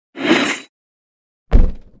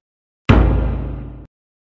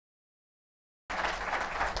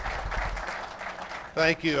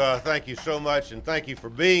Thank you so much, and thank you for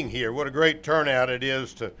being here. What a great turnout it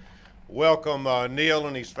is to welcome Neal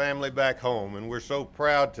and his family back home, and we're so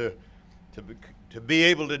proud to be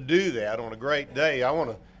able to do that on a great day. I want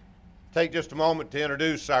to take just a moment to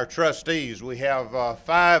introduce our trustees. We have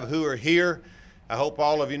 5 who are here. I hope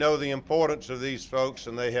all of you know the importance of these folks,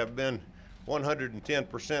 and they have been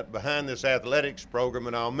 110% behind this athletics program,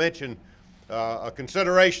 and I'll mention a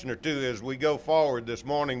consideration or two as we go forward this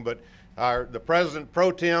morning. But the President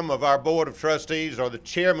Pro Tem of our Board of Trustees, or the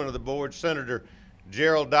Chairman of the Board, Senator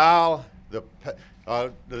Gerald Dial, the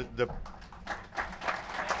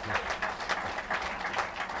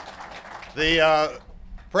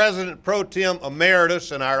President Pro Tem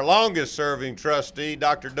Emeritus and our longest serving trustee,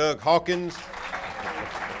 Dr. Doug Hawkins,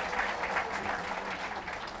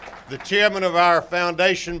 the Chairman of our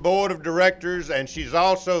Foundation Board of Directors, and she's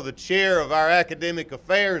also the Chair of our Academic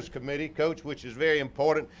Affairs Committee, Coach, which is very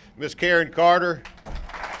important, Ms. Karen Carter.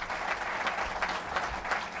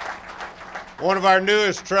 One of our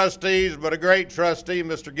newest trustees, but a great trustee,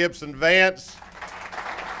 Mr. Gibson Vance.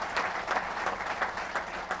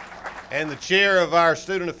 And the Chair of our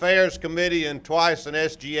Student Affairs Committee and twice an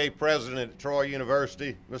SGA President at Troy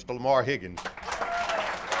University, Mr. Lamar Higgins.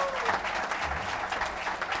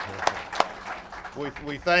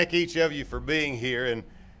 We thank each of you for being here, and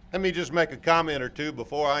let me just make a comment or two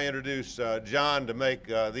before I introduce John to make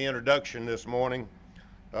the introduction this morning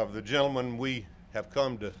of the gentleman we have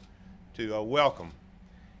come to welcome.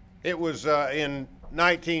 It was in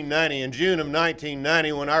June of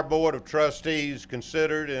 1990, when our Board of Trustees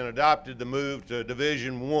considered and adopted the move to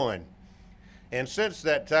Division I. And since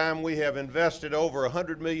that time, we have invested over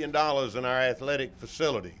 $100 million in our athletic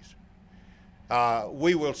facilities.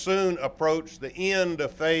 We will soon approach the end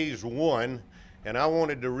of Phase 1, and I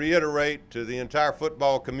wanted to reiterate to the entire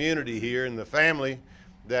football community here and the family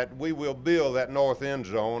that we will build that north end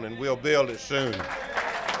zone, and we'll build it soon.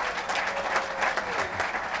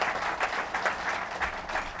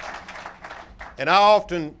 And I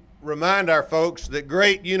often remind our folks that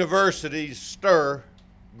great universities stir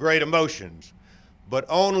great emotions, but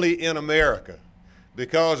only in America,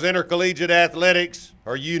 because intercollegiate athletics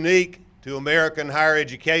are unique to American higher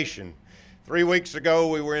education. 3 weeks ago,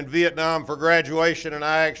 we were in Vietnam for graduation, and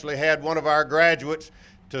I actually had one of our graduates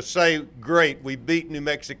to say, "Great, we beat New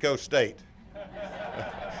Mexico State."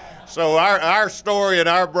 So our story and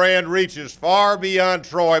our brand reaches far beyond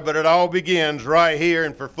Troy, but it all begins right here,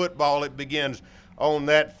 and for football, it begins on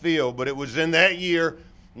that field. But it was in that year,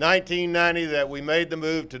 1990, that we made the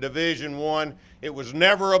move to Division I. It was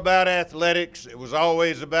never about athletics. It was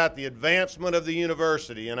always about the advancement of the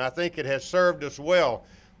university, and I think it has served us well.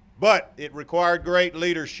 But it required great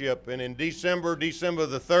leadership, and in December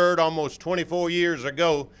the 3rd, almost 24 years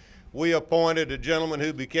ago, we appointed a gentleman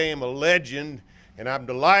who became a legend, and I'm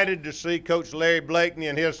delighted to see Coach Larry Blakeney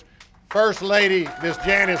and his First Lady, Miss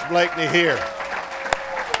Janice Blakeney, here.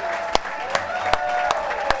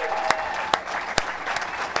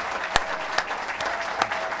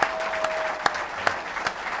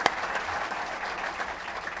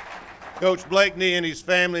 Coach Blakeney and his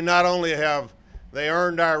family, not only have they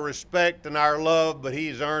earned our respect and our love, but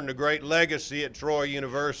he's earned a great legacy at Troy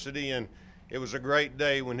University, and it was a great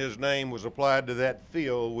day when his name was applied to that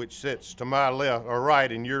field, which sits to my left, or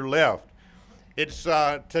right, and your left. It's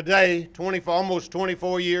today, almost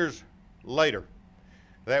 24 years later,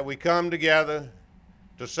 that we come together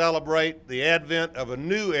to celebrate the advent of a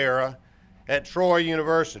new era at Troy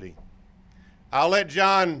University. I'll let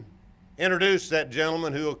John introduce that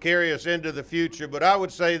gentleman who will carry us into the future, but I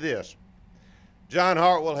would say this. John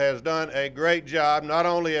Hartwell has done a great job, not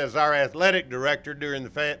only as our athletic director during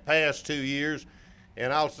the past 2 years,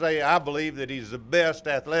 and I'll say I believe that he's the best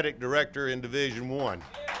athletic director in Division I.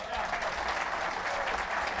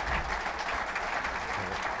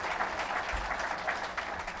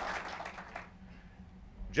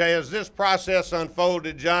 Jay, as this process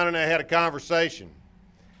unfolded, John and I had a conversation,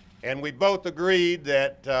 and we both agreed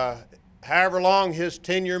that however long his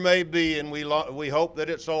tenure may be, and we hope that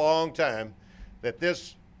it's a long time, that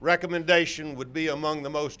this recommendation would be among the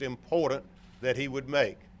most important that he would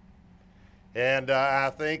make. And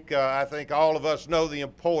I think all of us know the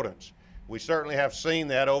importance. We certainly have seen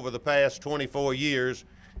that over the past 24 years,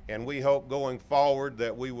 and we hope going forward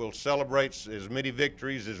that we will celebrate as many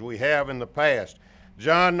victories as we have in the past.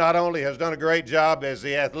 John not only has done a great job as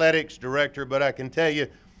the athletics director, but I can tell you,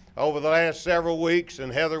 over the last several weeks,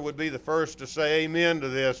 and Heather would be the first to say amen to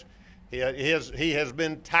this, he has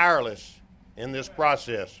been tireless in this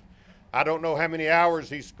process. I don't know how many hours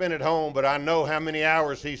he's spent at home, but I know how many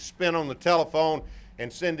hours he's spent on the telephone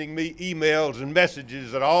and sending me emails and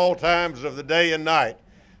messages at all times of the day and night.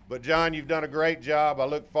 But John, you've done a great job. I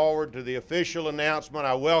look forward to the official announcement.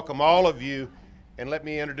 I welcome all of you, and let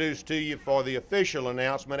me introduce to you for the official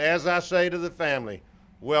announcement, as I say to the family,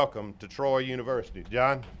 welcome to Troy University.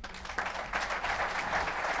 John?